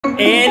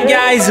And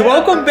guys,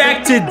 welcome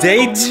back to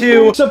day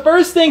 2. So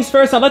first things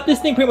first, I let this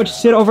thing pretty much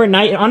sit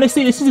overnight, and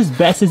honestly, this is as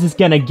best as it's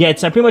gonna get.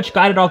 So I pretty much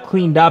got it all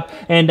cleaned up,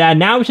 and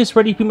now it's just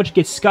ready to pretty much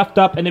get scuffed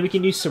up, and then we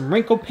can use some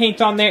wrinkle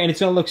paint on there, and it's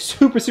gonna look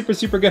super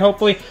good,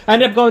 hopefully. I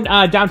ended up going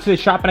down to the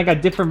shop, and I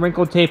got different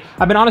wrinkle tape.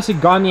 I've been honestly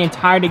gone the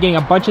entire day getting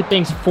a bunch of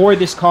things for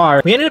this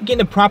car. We ended up getting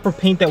the proper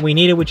paint that we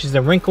needed, which is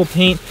the wrinkle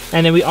paint,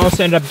 and then we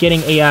also ended up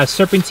getting a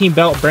serpentine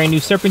belt, brand new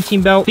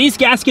serpentine belt. These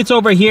gaskets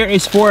over here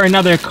is for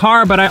another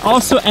car, but I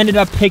also ended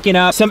up picking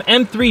up some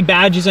M3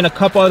 badges and a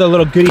couple other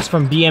little goodies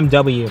from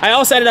BMW. I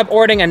also ended up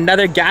ordering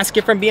another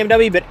gasket from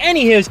BMW, but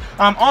anywho's,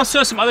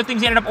 also some other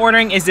things I ended up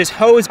ordering is this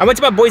hose. I went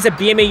to my boys at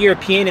BMA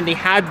European, and they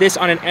had this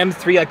on an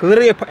M3, like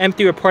literally an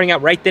M3 were parting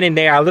out right then and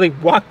there. I literally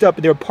walked up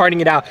and they were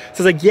parting it out. So I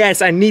was like,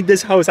 yes, I need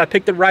this hose. I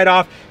picked it right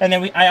off, and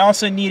then I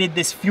also needed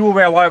this fuel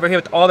rail over here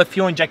with all the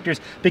fuel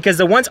injectors, because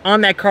the ones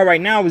on that car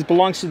right now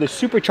belongs to the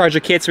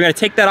supercharger kit. So we're gonna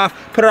take that off,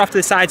 put it off to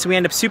the side, so we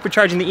end up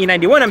supercharging the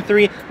E91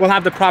 M3. We'll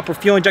have the proper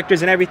fuel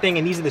injectors and everything,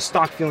 and these are the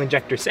stock fuel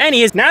injectors. So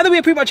anyways, now that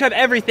we pretty much have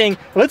everything,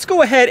 let's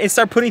go ahead and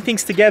start putting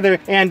things together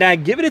and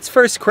give it its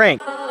first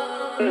crank.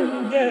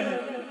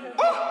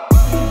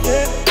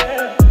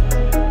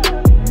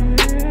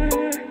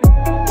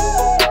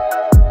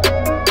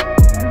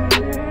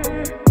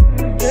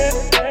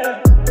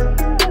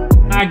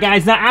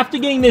 Guys, now after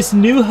getting this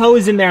new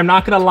hose in there, I'm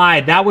not gonna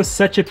lie, that was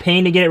such a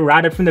pain to get it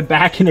routed from the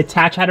back and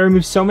attached. I had to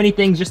remove so many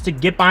things just to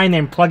get behind there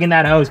and plug in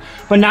that hose.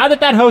 But now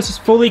that that hose is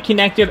fully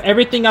connected,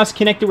 everything else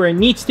connected where it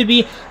needs to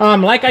be,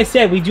 like I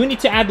said, we do need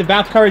to add the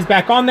valve covers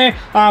back on there.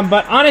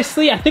 But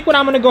honestly, I think what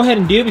I'm gonna go ahead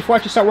and do before I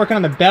actually start working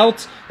on the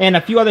belt and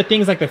a few other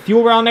things like the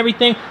fuel rail and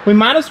everything, we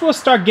might as well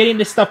start getting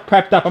this stuff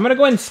prepped up. I'm gonna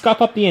go ahead and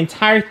scuff up the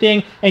entire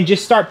thing and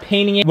just start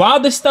painting it. While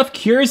this stuff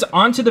cures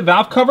onto the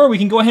valve cover, we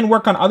can go ahead and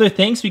work on other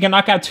things so we can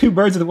knock out 2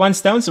 birds with 1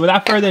 stone. So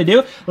without further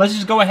ado, let's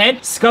just go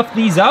ahead, scuff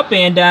these up,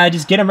 and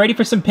just get them ready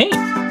for some paint.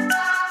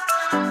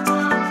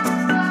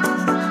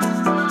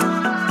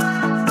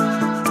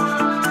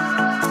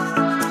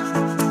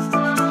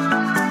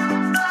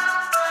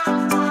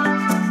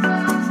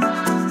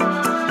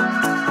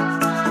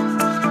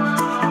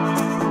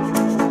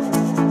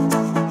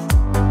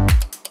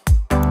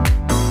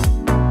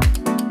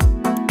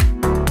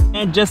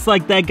 And just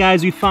like that,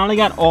 guys, we finally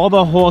got all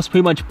the holes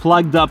pretty much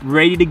plugged up,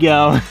 ready to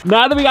go.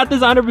 Now that we got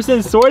this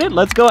 100% sorted,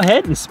 let's go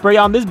ahead and spray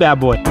on this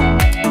bad boy.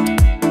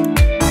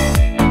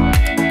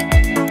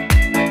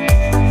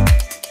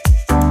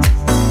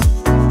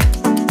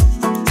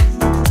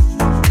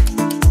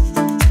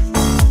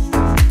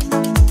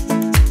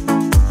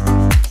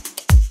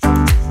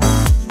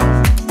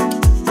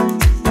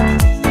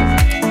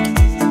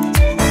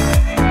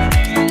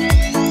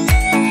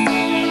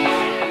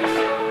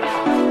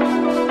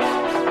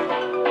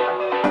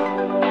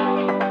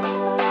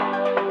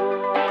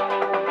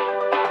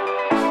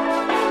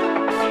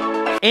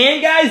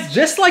 And guys,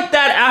 just like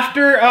that,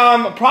 after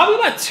probably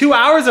about 2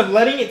 hours of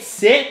letting it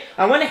sit,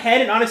 I went ahead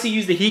and honestly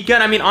used the heat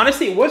gun. I mean,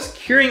 honestly, it was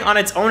curing on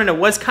its own, and it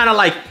was kind of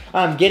like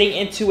getting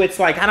into its,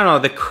 like, I don't know,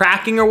 the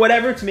cracking or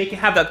whatever to make it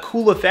have that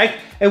cool effect.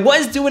 It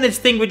was doing its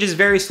thing, which is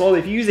very slowly.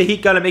 If you use a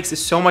heat gun, it makes it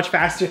so much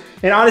faster.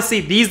 And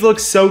honestly, these look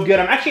so good.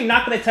 I'm actually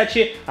not gonna touch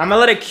it. I'm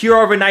gonna let it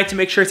cure overnight to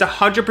make sure it's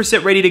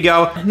 100% ready to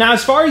go. Now,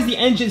 as far as the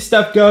engine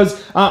stuff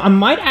goes, I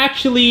might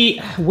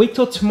actually wait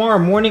till tomorrow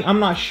morning.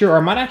 I'm not sure. I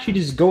might actually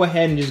just go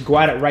ahead and just go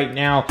at it right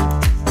now.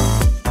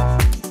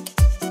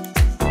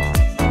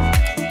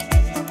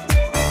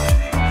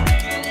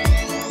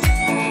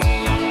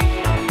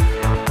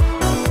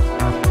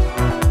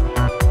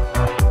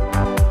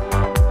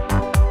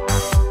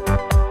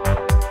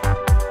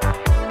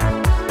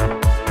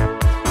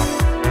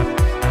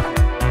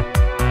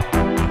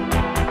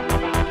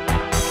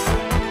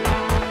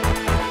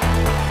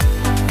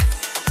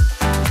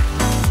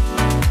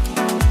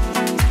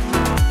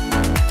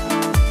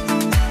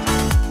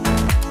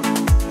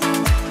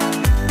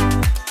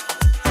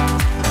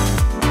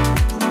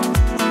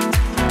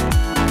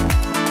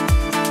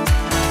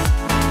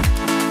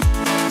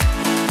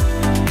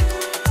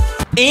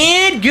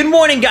 And good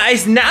morning,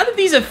 guys. Now that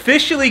these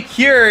officially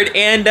cured,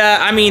 and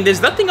I mean,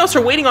 there's nothing else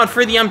we're waiting on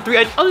for the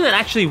M3 other than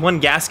actually one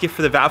gasket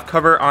for the valve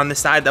cover on the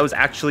side that was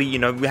actually, you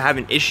know, we're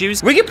having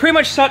issues. We can pretty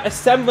much start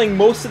assembling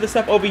most of the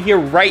stuff over here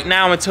right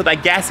now until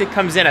that gasket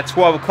comes in at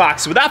 12 o'clock.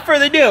 So without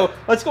further ado,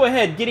 let's go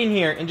ahead, get in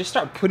here, and just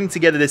start putting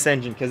together this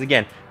engine. Because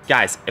again,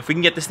 guys, if we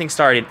can get this thing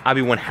started, I'll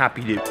be one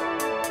happy dude.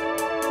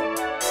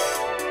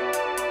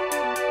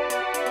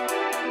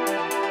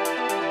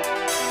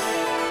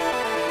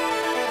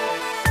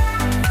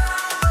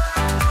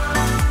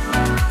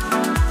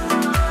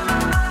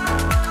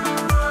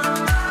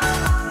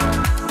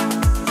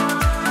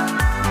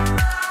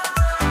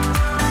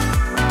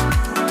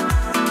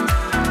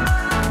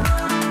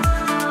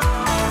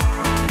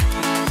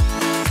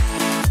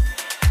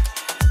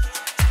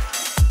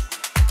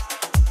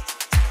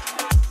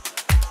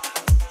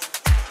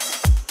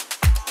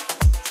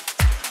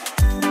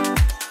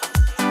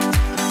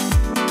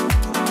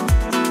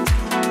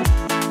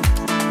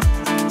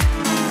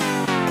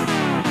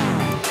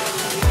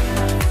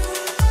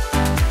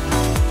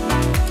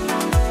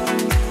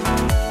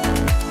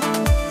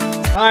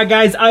 Alright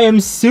guys, I am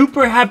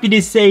super happy to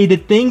say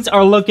that things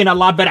are looking a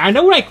lot better. I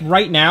know like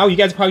right now, you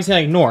guys are probably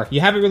saying like, Nour, you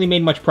haven't really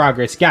made much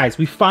progress. Guys,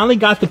 we finally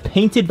got the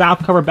painted valve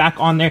cover back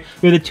on there.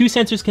 We have the 2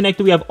 sensors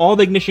connected, we have all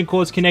the ignition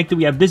coils connected,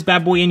 we have this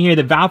bad boy in here,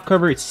 the valve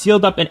cover, it's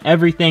sealed up and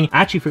everything.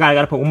 I actually forgot I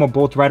gotta put one more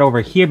bolt right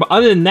over here, but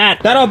other than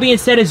that all being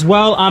said as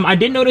well, I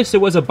did notice there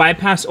was a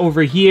bypass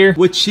over here,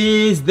 which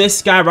is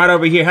this guy right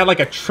over here. It had like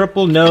a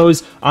triple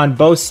nose on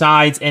both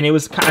sides, and it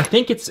was, I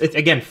think it's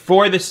again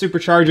for the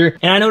supercharger.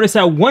 And I noticed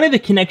that one of the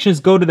connections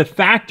go to the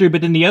factory, but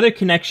then the other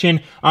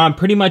connection,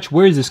 pretty much,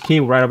 where is this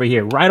cable? Right over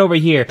here, right over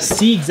here.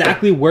 See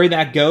exactly where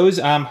that goes.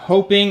 I'm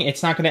hoping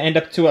it's not going to end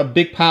up to a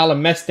big pile of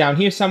mess down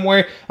here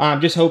somewhere.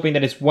 I'm just hoping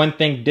that it's one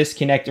thing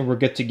disconnect and we're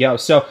good to go.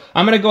 So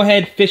I'm going to go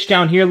ahead, fish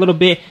down here a little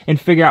bit and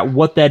figure out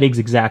what that is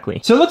exactly.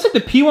 So it looks like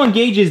the P1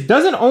 gauges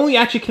doesn't only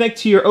actually connect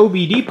to your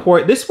OBD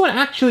port. This one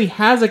actually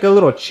has like a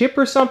little chip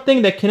or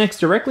something that connects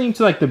directly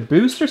into like the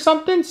boost or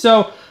something.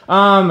 So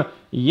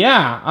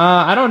yeah,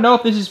 I don't know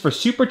if this is for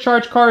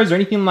supercharged cars or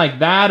anything like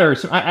that, or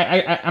some,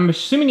 I'm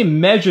assuming it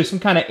measures some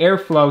kind of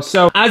airflow.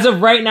 So as of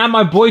right now,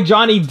 my boy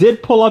Johnny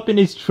did pull up in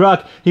his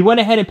truck. He went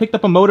ahead and picked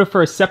up a motor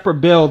for a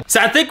separate build. So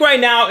I think right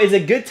now is a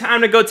good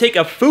time to go take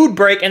a food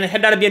break and then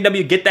head down to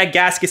BMW, get that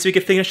gasket so we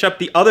can finish up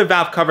the other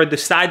valve cover, the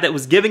side that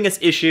was giving us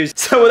issues.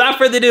 So without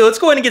further ado, let's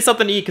go ahead and get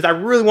something to eat because I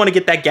really want to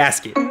get that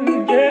gasket.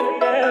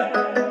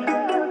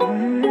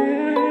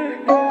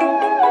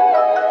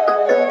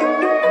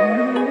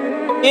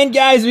 And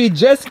guys, we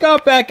just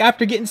got back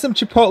after getting some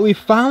Chipotle. We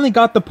finally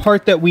got the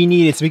part that we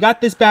needed. So we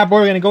got this bad boy.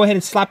 We're gonna go ahead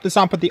and slap this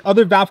on, put the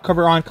other valve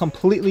cover on,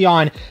 completely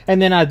on.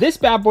 And then this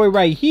bad boy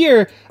right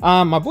here,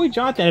 my boy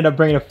Jonathan ended up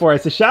bringing it for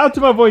us. So shout out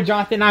to my boy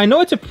Jonathan. Now I know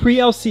it's a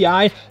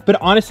pre-LCI,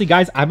 but honestly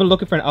guys, I've been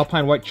looking for an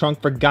Alpine white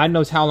trunk for God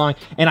knows how long,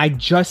 and I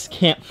just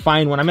can't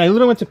find one. I mean, I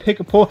literally went to pick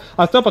a pull.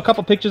 I'll throw up a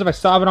couple pictures if I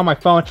saw it on my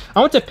phone. I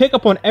went to pick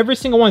up on every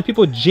single one.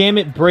 People jam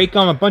it, break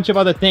them, a bunch of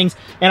other things,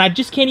 and I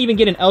just can't even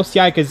get an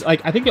LCI because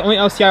like I think the only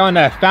LCI one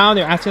that I found,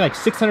 they're asking like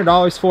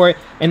 $600 for it,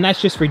 and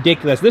that's just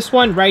ridiculous. This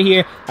one right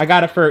here, I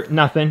got it for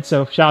nothing,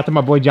 so shout out to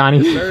my boy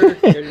Johnny.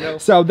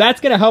 Yes, so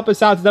that's gonna help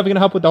us out. It's definitely gonna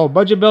help with the whole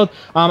budget build.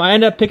 I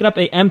ended up picking up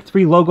a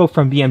M3 logo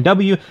from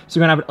BMW, so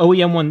we're gonna have an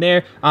OEM one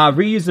there.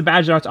 Reuse the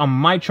badge that's on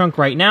my trunk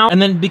right now,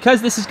 and then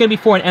because this is gonna be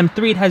for an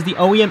M3, it has the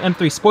OEM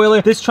M3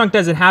 spoiler. This trunk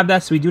doesn't have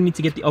that, so we do need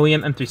to get the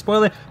OEM M3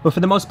 spoiler, but for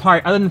the most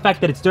part, other than the fact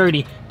that it's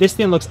dirty, this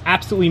thing looks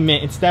absolutely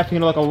mint. It's definitely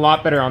gonna look a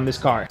lot better on this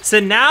car. So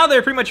now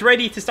they're pretty much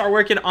ready to start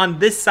working on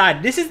this side.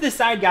 This is the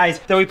side, guys,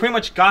 that we pretty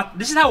much got.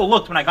 This is how it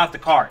looked when I got the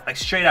car, like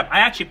straight up. I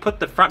actually put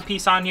the front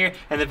piece on here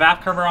and the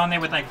valve cover on there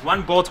with like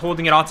one bolt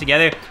holding it all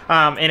together,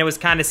 and it was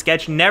kind of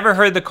sketch. Never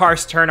heard the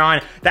cars turn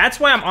on.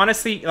 That's why I'm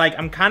honestly like,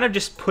 I'm kind of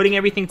just putting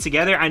everything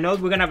together. I know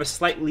we're gonna have a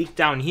slight leak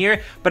down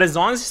here, but as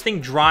long as this thing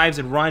drives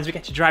and runs, we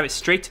get to drive it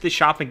straight to the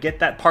shop and get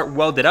that part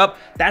welded up.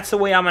 That's the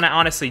way I'm gonna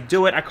honestly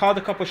do it. I called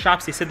a couple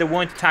shops. They said they're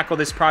willing to tackle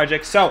this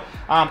project. So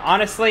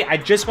honestly, I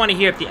just want to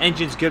hear if the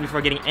engine's good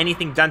before getting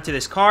anything done to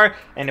this car.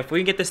 And if we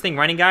can get this thing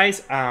running, guys,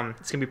 it's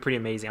gonna be pretty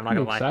amazing. I'm not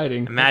gonna lie.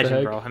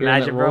 Imagine, bro.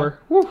 Imagine, bro.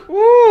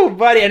 Woo,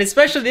 buddy. And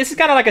especially, this is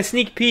kind of like a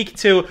sneak peek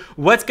to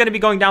what's gonna be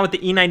going down with the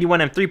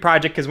E91 M3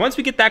 project. Because once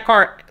we get that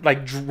car like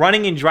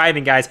running and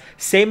driving, guys,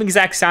 same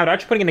exact sound. I'm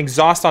actually putting an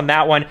exhaust on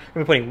that one.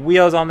 We're putting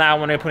wheels on that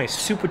one. We're putting a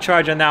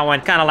supercharger on that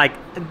one. Kind of like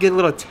a good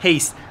little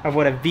taste of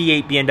what a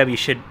V8 BMW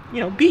should, you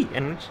know, be.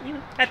 And you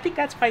know, I think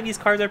that's why these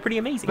cars are pretty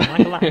amazing. I'm not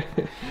gonna lie.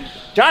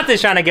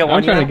 Jonathan's trying to get one.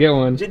 I'm trying to get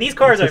one. These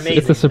cars are amazing.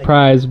 It's a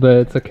surprise, but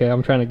it's okay.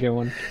 I'm trying to get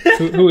one.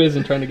 Who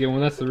isn't trying to get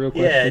one? That's the real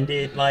question. Yeah,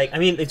 dude. Like, I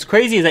mean, it's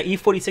crazy is that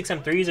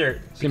E46 M3s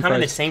are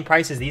becoming the same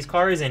price as these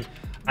cars, and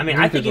I mean,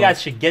 I think you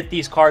guys should get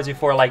these cars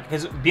before, like,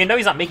 because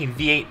BMW's not making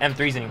V8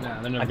 M3s anymore.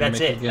 Nah, they're never like, gonna that's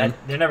make it. it again.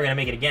 They're never gonna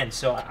make it again.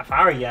 So if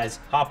I were you guys,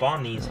 hop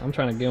on these. I'm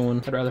trying to get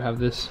one. I'd rather have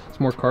this. It's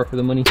more car for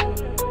the money.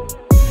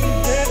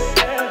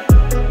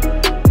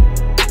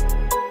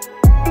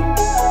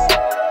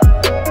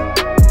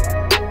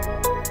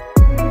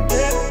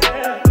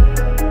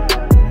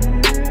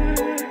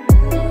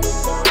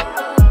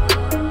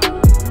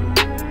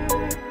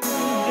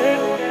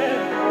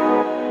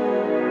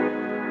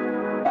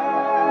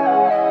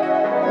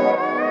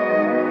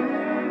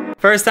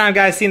 First time,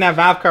 guys, seeing that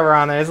valve cover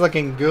on there. It's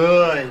looking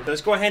good. So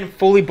let's go ahead and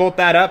fully bolt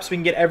that up so we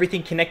can get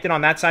everything connected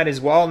on that side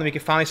as well, and then we can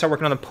finally start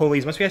working on the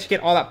pulleys. Once we actually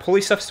get all that pulley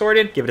stuff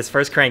sorted, give it its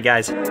first crank,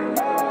 guys.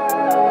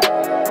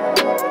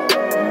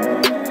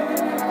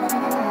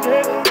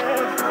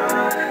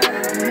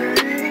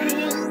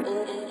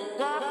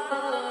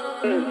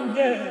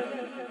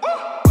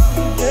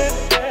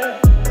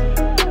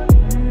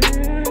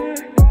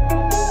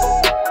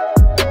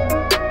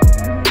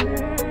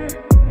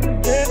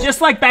 Just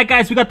like that,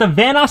 guys, we got the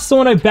Vanos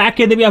solenoid back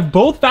in. Then we have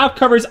both valve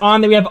covers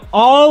on. Then we have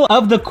all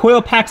of the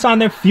coil packs on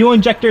there, fuel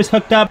injectors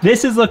hooked up.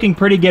 This is looking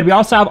pretty good. We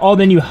also have all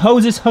the new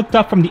hoses hooked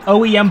up from the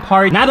OEM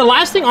part. Now, the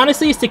last thing,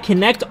 honestly, is to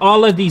connect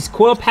all of these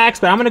coil packs,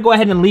 but I'm gonna go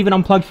ahead and leave it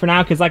unplugged for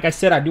now because, like I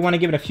said, I do want to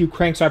give it a few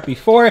cranks right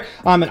before.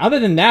 And other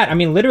than that, I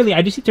mean, literally,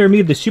 I just need to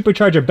remove the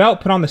supercharger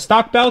belt, put on the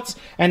stock belts,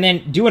 and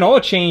then do an oil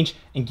change,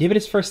 and give it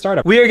its first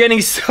startup. We are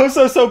getting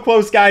so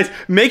close, guys.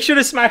 Make sure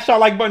to smash that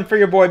like button for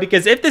your boy,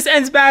 because if this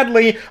ends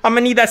badly, I'm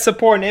gonna need that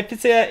support.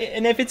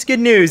 And if it's good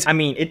news, I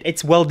mean,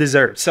 it's well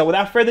deserved. So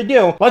without further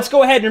ado, let's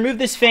go ahead and remove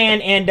this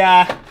fan. And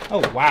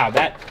oh wow,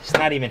 that's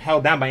not even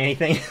held down by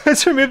anything.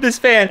 Let's remove this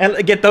fan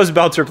and get those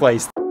belts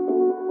replaced.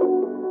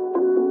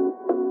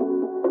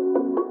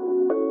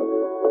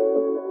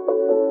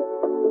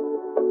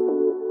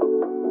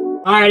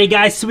 Alrighty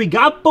guys, so we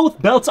got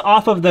both belts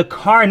off of the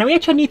car. Now we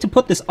actually need to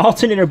put this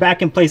alternator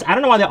back in place. I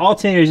don't know why the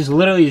alternator is just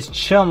literally just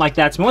chilling like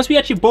that. So once we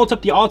actually bolt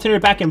up the alternator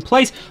back in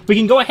place, we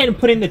can go ahead and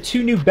put in the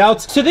 2 new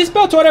belts. So this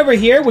belt right over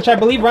here, which I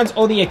believe runs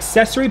all the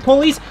accessory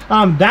pulleys,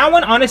 that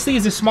one honestly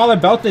is a smaller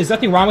belt. There's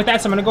nothing wrong with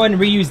that, so I'm gonna go ahead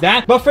and reuse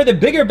that. But for the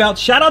bigger belt,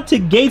 shout out to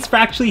Gates for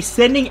actually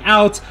sending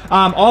out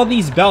all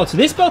these belts.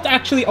 This belt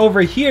actually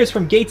over here is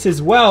from Gates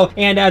as well,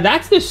 and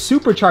that's the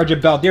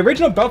supercharger belt. The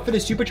original belt for the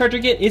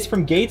supercharger kit is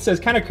from Gates, so it's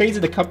kind of crazy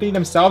the company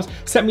themselves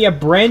sent me a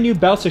brand new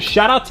belt, so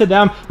shout out to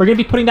them. We're gonna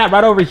be putting that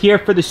right over here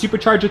for the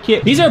supercharger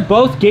kit. These are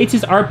both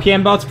Gates'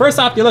 RPM belts. First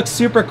off, they look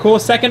super cool.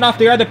 Second off,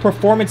 they are the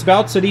performance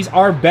belts, so these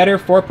are better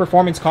for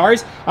performance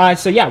cars.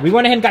 So yeah, we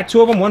went ahead and got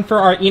 2 of them, one for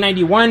our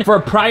E91 for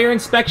a prior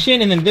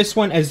inspection, and then this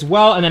one as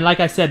well, and then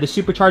like I said, the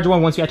supercharger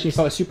one once we actually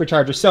install the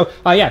supercharger. So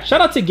yeah, shout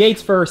out to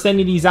Gates for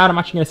sending these out. I'm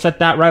actually gonna set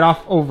that right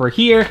off over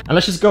here, and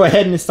let's just go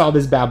ahead and install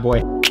this bad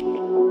boy.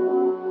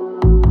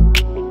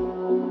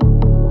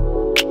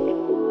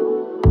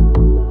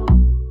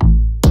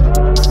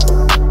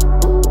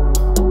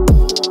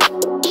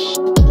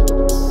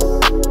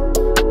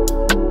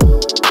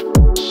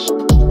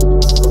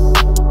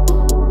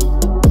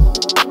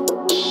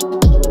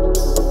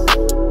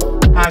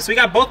 So we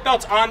got both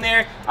belts on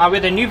there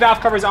with the new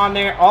valve covers on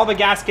there, all the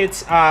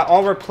gaskets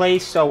all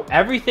replaced, so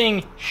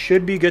everything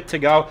should be good to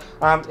go.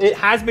 It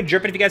has been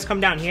dripping. If you guys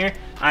come down here,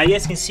 you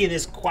guys can see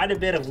there's quite a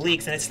bit of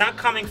leaks, and it's not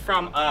coming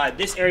from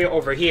this area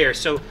over here.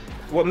 So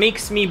what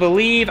makes me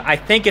believe, I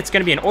think it's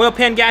going to be an oil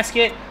pan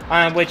gasket,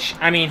 which,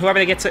 I mean,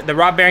 whoever gets the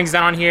rod bearings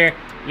done on here,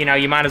 you know,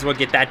 you might as well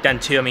get that done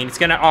too. I mean, it's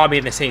gonna all be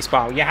in the same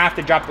spot. You have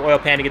to drop the oil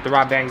pan to get the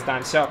rod bearings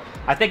done. So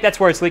I think that's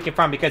where it's leaking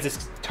from, because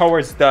it's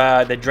towards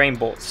the drain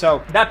bolt.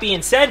 So that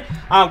being said,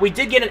 we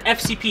did get an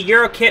FCP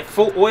Euro kit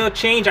full oil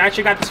change. I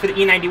actually got this for the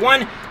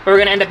E91, but we're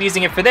gonna end up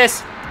using it for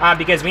this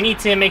because we need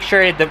to make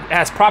sure it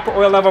has proper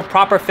oil level,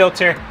 proper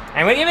filter,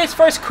 and we're gonna give it its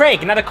first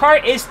crank. Now the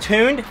car is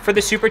tuned for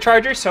the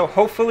supercharger, so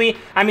hopefully,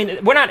 I mean,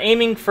 we're not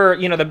aiming for,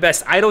 you know, the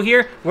best idle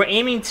here. We're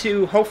aiming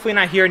to hopefully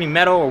not hear any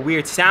metal or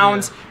weird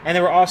sounds, and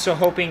then we're also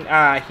hoping,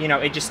 you know,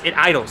 it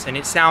idles and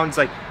it sounds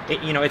like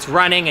it, you know, it's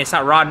running. It's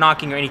not rod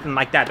knocking or anything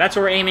like that. That's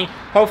what we're aiming.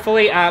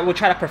 Hopefully, we'll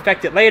try to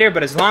perfect it later,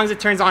 but as long as it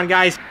turns on,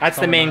 guys, that's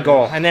the main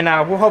goal. And then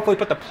we'll hopefully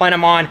put the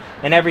plenum on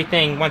and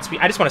everything once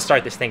I just want to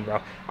start this thing,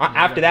 bro.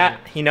 After that,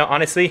 you know,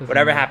 honestly,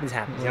 whatever happens,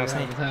 happens. You know what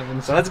I'm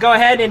saying? So let's go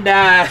ahead and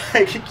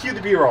cue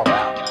the B-roll.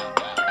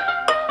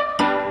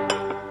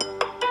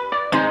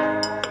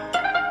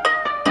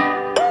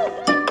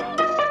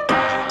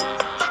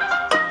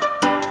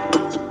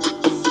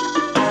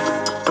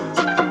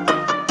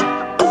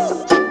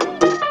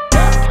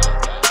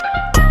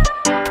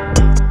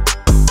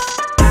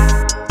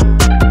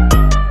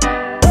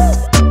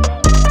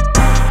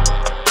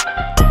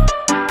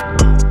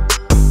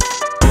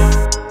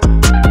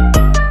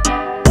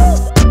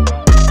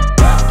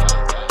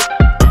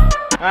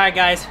 Alright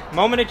guys,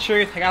 moment of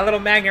truth. I got a little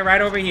magnet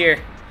right over here.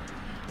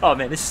 Oh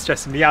man, this is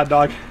stressing me out,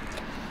 dog.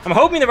 I'm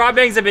hoping the rod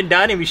bearings have been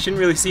done and we shouldn't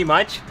really see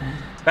much.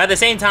 But at the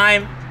same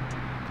time,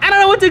 I don't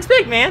know what to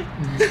expect, man.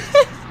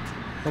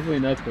 Hopefully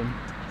nothing.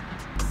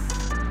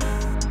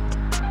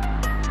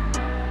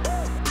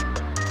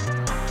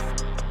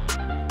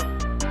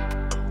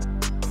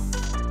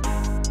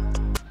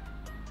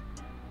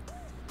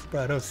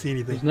 Bro, I don't see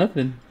anything. There's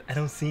nothing. I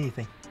don't see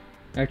anything.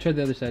 Alright, try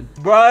the other side.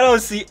 Bro, I don't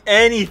see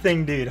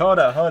anything, dude. Hold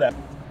up, hold up.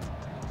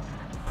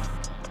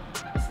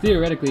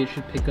 Theoretically, it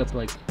should pick up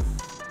like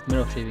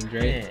metal shavings,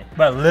 right? Yeah,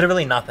 but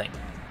literally nothing.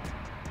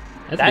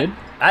 That's good.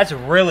 That's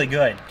really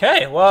good.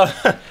 Okay, well,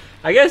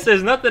 I guess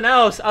there's nothing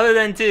else other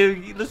than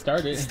to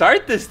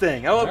start this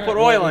thing. I will put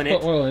oil in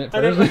it. Put oil in it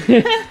first.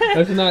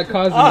 That's not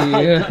causing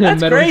the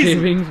metal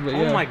shavings, but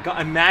yeah. Oh my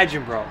god,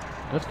 imagine, bro.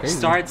 That's crazy.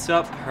 Starts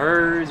up,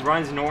 purrs,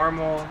 runs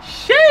normal.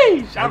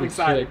 Sheesh, I'm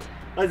excited. Sick.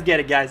 Let's get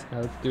it, guys.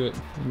 Let's do it.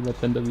 That's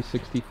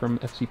NW60 from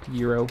FCP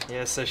Euro.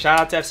 Yeah, so shout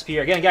out to FCP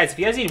Euro. Again, guys, if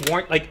you guys need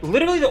warrant, like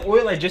literally the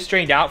oil I just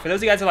drained out, for those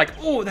of you guys who are like,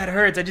 oh, that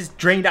hurts, I just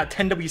drained out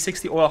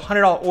 10W60 oil,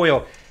 $100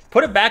 oil.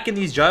 Put it back in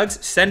these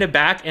jugs, send it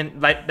back,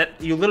 and like that,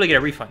 you literally get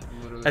a refund.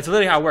 That's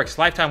literally how it works.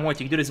 Lifetime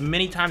warranty. You can do it as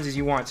many times as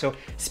you want. So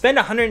spend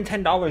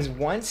 $110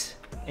 once,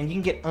 and you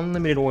can get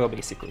unlimited oil,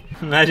 basically.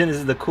 Imagine this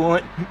is the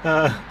coolant.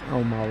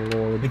 Oh my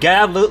lord. The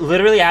guy,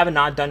 literally, I have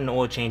not done an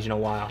oil change in a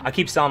while. I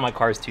keep selling my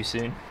cars too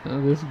soon.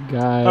 Oh, this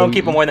guy. I don't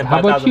keep them more than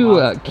 5,000 miles.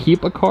 How about you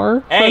keep a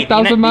car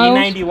 5,000 miles?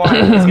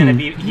 E91 is going to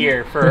be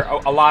here for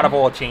a lot of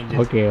oil changes.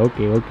 Okay.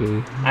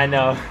 I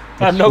know.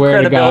 I have no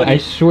credibility. I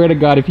swear to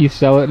God, if you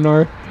sell it,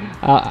 Nour,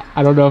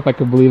 I don't know if I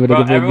can believe it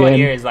Bro, again. Everyone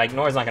here is like,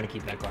 Nour's not going to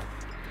keep that car.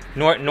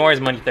 Nour is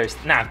money thirsty.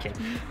 Nah, I'm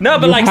kidding. No,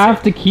 but you like,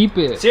 have to keep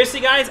it. Seriously,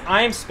 guys,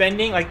 I am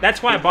spending, like,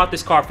 that's why I bought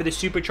this car, for the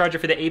supercharger,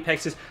 for the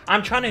Apexes.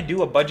 I'm trying to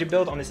do a budget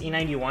build on this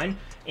E91,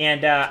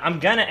 and I'm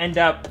gonna end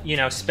up, you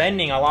know,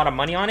 spending a lot of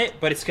money on it,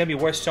 but it's gonna be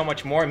worth so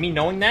much more. Me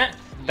knowing that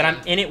I'm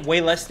in it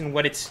way less than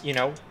what it's, you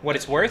know, what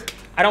it's worth,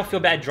 I don't feel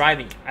bad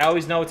driving. I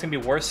always know it's gonna be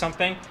worth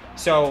something,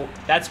 so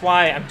that's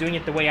why I'm doing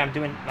it the way I'm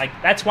doing. Like,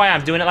 that's why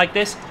I'm doing it like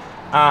this.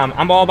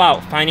 I'm all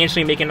about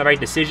financially making the right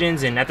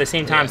decisions, and at the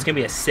same time, it's gonna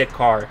be a sick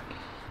car.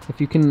 If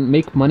you can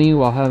make money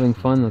while having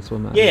fun, that's what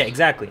matters. Yeah,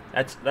 exactly.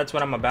 That's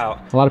what I'm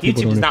about. A lot of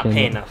people YouTube does not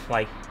pay that. enough.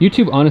 Like,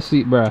 YouTube,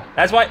 honestly, bruh.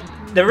 That's why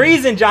the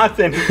reason,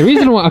 Jonathan. The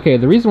reason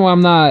why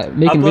I'm not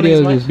making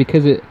videos is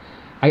because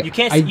you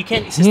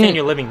can't sustain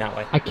your living that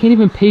way. I can't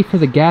even pay for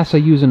the gas I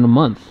use in a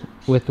month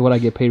with what I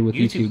get paid with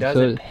YouTube. YouTube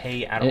doesn't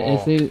pay at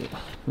all.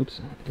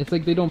 It's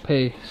like they don't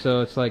pay,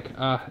 so it's like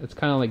it's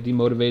kind of like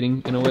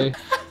demotivating in a way.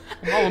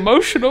 I'm all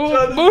emotional.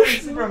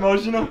 Super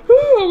emotional.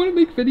 Ooh, I want to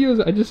make videos.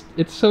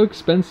 It's so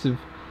expensive.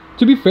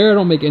 To be fair, I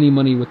don't make any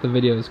money with the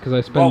videos because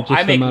I spend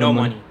just the amount of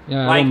money.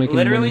 Yeah, like, I don't make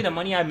literally, any money. the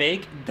money I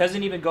make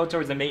doesn't even go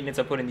towards the maintenance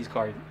I put in these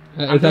cars.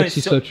 It's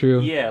actually so true.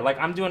 Yeah, like,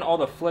 I'm doing all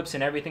the flips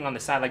and everything on the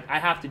side. Like, I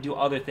have to do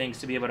other things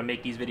to be able to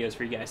make these videos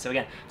for you guys. So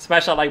again,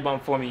 smash that like button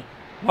for me.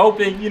 I'm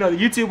hoping, you know,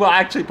 YouTube will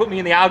actually put me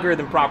in the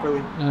algorithm properly.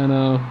 I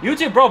know.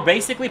 YouTube, bro,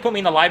 basically put me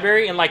in the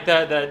library in, like,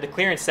 the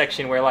clearance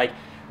section where, like,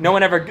 no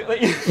one ever.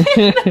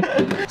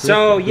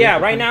 So yeah,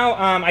 right now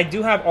I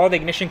do have all the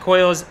ignition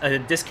coils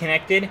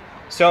disconnected.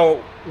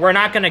 So we're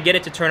not gonna get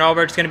it to turn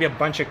over. It's gonna be a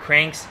bunch of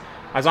cranks.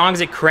 As long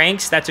as it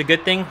cranks, that's a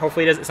good thing.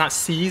 Hopefully it's not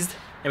seized.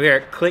 And we hear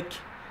a click.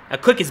 A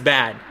click is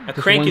bad. A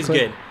crank is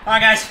good. All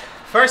right, guys.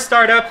 First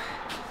startup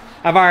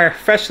of our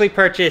freshly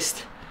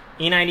purchased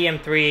E90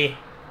 M3.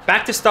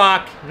 Back to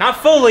stock. Not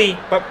fully,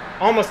 but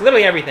almost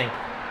literally everything.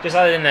 Just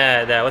other than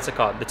the what's it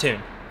called? The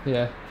tune.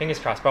 Yeah. Fingers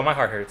crossed, bro. My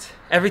heart hurts.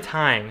 Every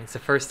time it's the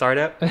first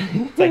startup.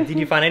 It's like, did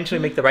you financially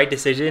make the right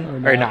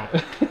decision or not?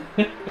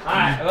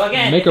 Alright, well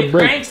again, if it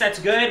cranks, that's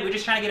good. We're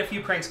just trying to get a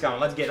few cranks going.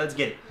 Let's get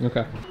it.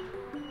 Okay.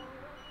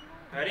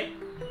 Ready?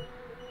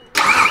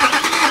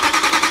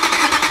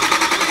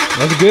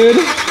 That's good.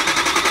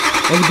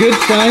 That's a good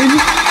sign.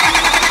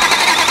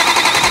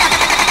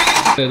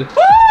 Good.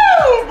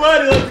 Woo!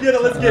 Buddy, let's get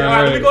it.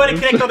 Alright, let me go ahead and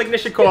connect all the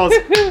ignition coils.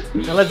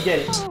 Now let's get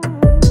it.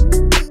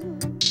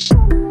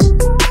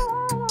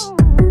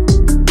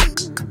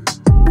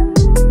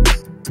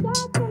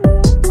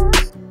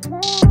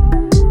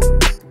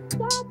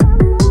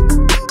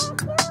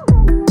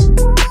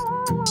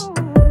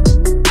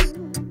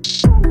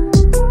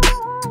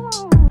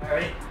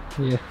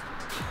 Yeah.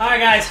 Alright,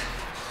 guys.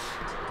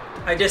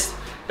 I just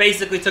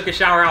basically took a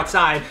shower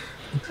outside.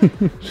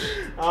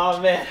 Oh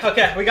man.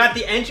 Okay, we got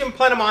the engine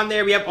plenum on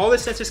there. We have all the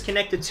sensors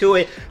connected to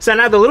it. So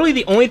now literally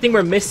the only thing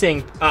we're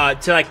missing to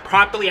like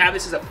properly have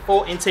this is a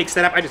full intake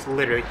setup. I just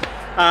literally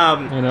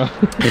I know.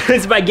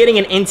 it's by getting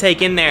an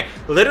intake in there.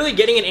 Literally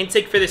getting an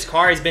intake for this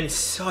car has been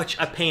such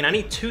a pain. I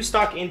need 2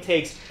 stock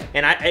intakes,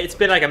 and it's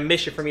been like a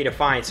mission for me to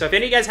find. So if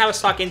any of you guys have a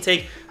stock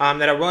intake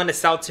that are willing to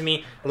sell to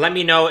me, let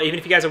me know. Even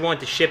if you guys are willing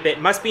to ship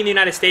it, must be in the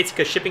United States,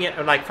 because shipping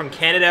it like from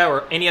Canada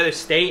or any other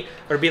state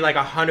would be like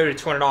 $100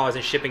 to $200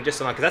 in shipping just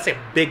alone, because that's a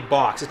big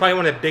box. It's probably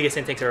one of the biggest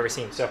intakes I've ever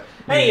seen. So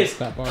anyways,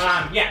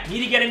 yeah,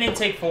 need to get an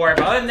intake for it.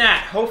 But other than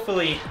that,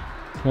 hopefully.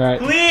 All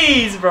right.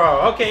 Please,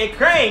 bro. Okay, it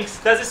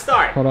cranks. Does it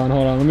start? Hold on.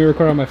 Let me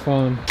record on my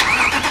phone.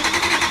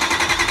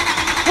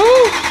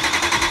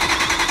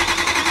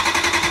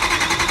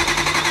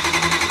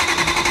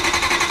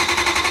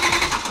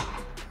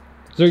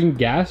 Is there even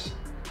gas?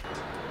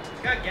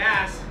 It's got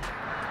gas.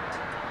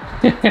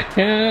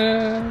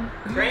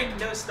 Crank,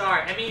 no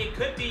start. I mean, it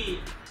could be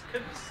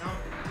something.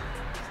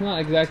 It's not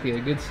exactly a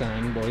good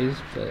sign, boys,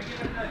 but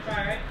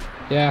try, right?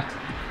 Yeah.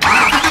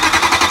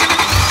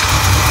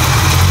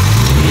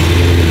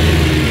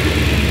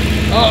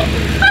 Oh!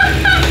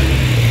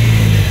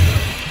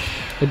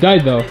 It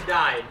died though. It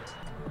died.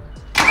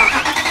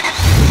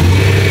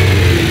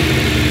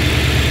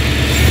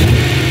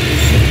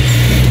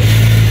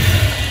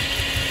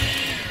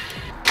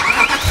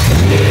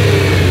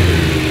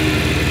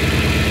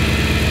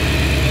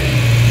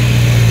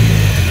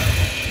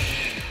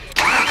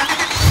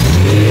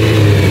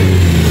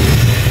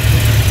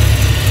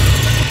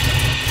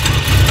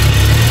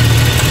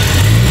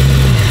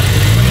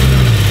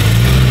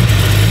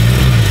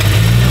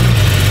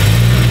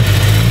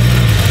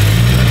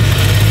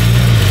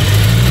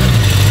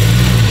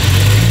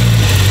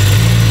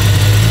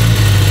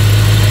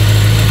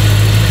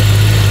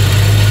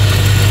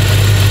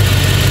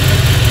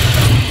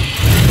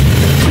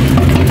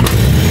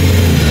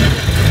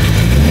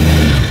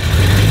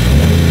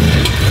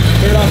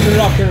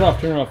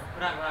 Turn it off.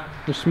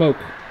 There's smoke.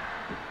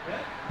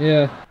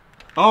 Yeah.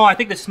 Oh, I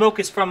think the smoke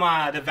is from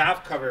the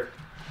valve cover.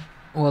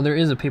 Well, there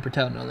is a paper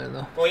towel down there,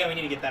 though. Oh yeah, we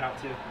need to get that out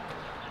too.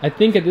 I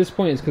think at this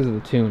point it's because of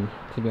the tune,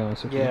 to be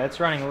honest with you. Yeah, it's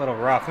running a little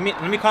rough.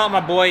 Let me call out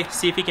my boy,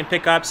 see if he can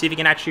pick up, see if he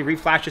can actually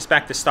reflash this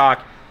back to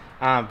stock.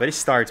 But it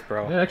starts,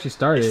 bro. It actually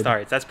started. It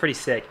starts. That's pretty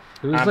sick.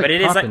 It was but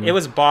it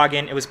was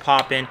bogging. It was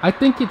popping. I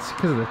think it's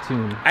because of the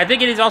tune. I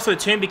think it is also the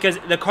tune because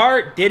the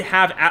car did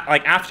have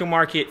like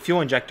aftermarket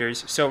fuel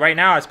injectors. So right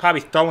now it's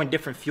probably throwing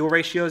different fuel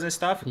ratios and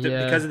stuff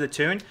because of the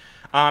tune.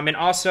 And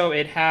also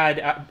it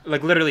had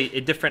like literally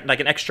a different, like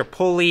an extra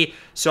pulley.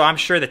 So I'm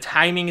sure the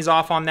timing is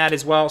off on that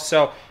as well.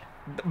 So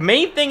the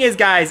main thing is,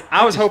 guys,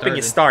 I was hoping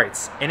it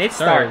starts, and it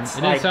starts.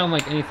 It didn't sound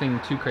like anything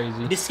too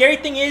crazy. The scary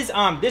thing is,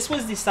 this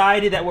was the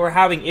side that we're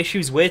having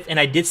issues with, and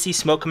I did see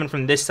smoke coming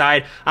from this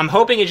side. I'm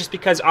hoping it's just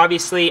because,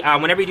 obviously,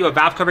 whenever you do a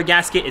valve cover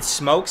gasket, it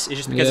smokes. It's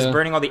just because it's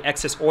burning all the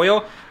excess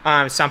oil.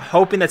 So I'm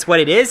hoping that's what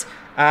it is.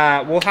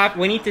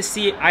 We need to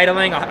see it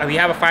idling. We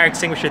have a fire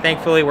extinguisher,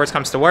 thankfully, worst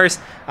comes to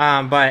worst.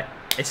 But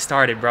it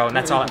started, bro, and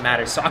that's all that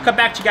matters. So I'll come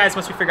back to you guys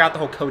once we figure out the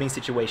whole coding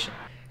situation.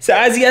 So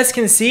as you guys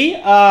can see, the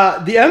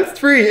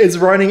M3 is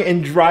running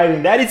and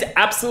driving. That is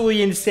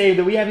absolutely insane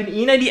that we have an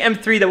E90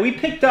 M3 that we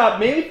picked up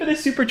mainly for the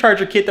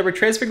supercharger kit that we're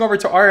transferring over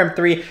to our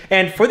M3,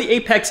 and for the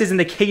Apexes and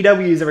the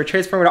KWs that we're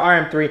transferring over to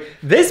our M3.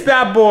 This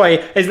bad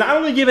boy is not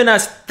only giving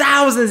us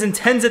thousands and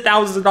tens of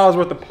thousands of dollars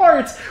worth of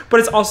parts, but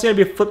it's also going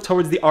to be flipped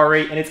towards the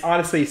R8, and it's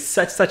honestly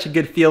such a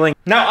good feeling.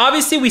 Now,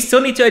 obviously, we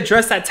still need to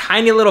address that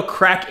tiny little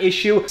crack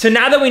issue. So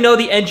now that we know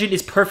the engine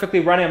is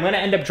perfectly running, I'm going to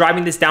end up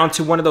driving this down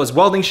to one of those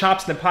welding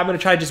shops, and I'm probably going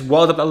to try to just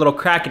weld up that little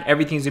crack, and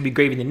everything's going to be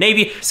gravy in the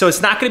Navy. So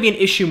it's not going to be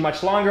an issue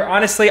much longer.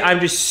 Honestly, I'm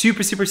just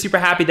super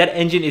happy. That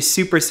engine is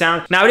super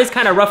sound. Now, it is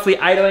kind of roughly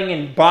idling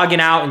and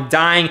bogging out and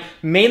dying,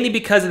 mainly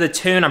because of the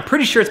tune. I'm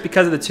pretty sure it's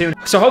because of the tune.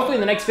 So hopefully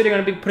in the next video,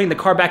 I'm going to be putting the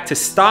car back to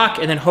stock,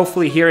 and then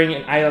hopefully hearing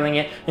and idling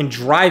it and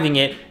driving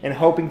it, and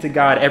hoping to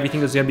God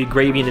everything is going to be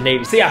gravy in the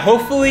Navy. So yeah,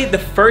 hopefully the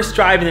first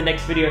drive in the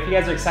next video, if you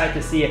guys are excited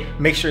to see it,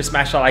 make sure to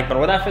smash that like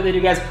button. Without further ado,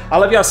 guys, I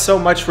love y'all so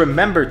much.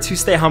 Remember to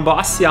stay humble.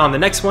 I'll see y'all on the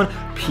next one.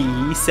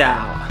 Peace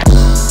out.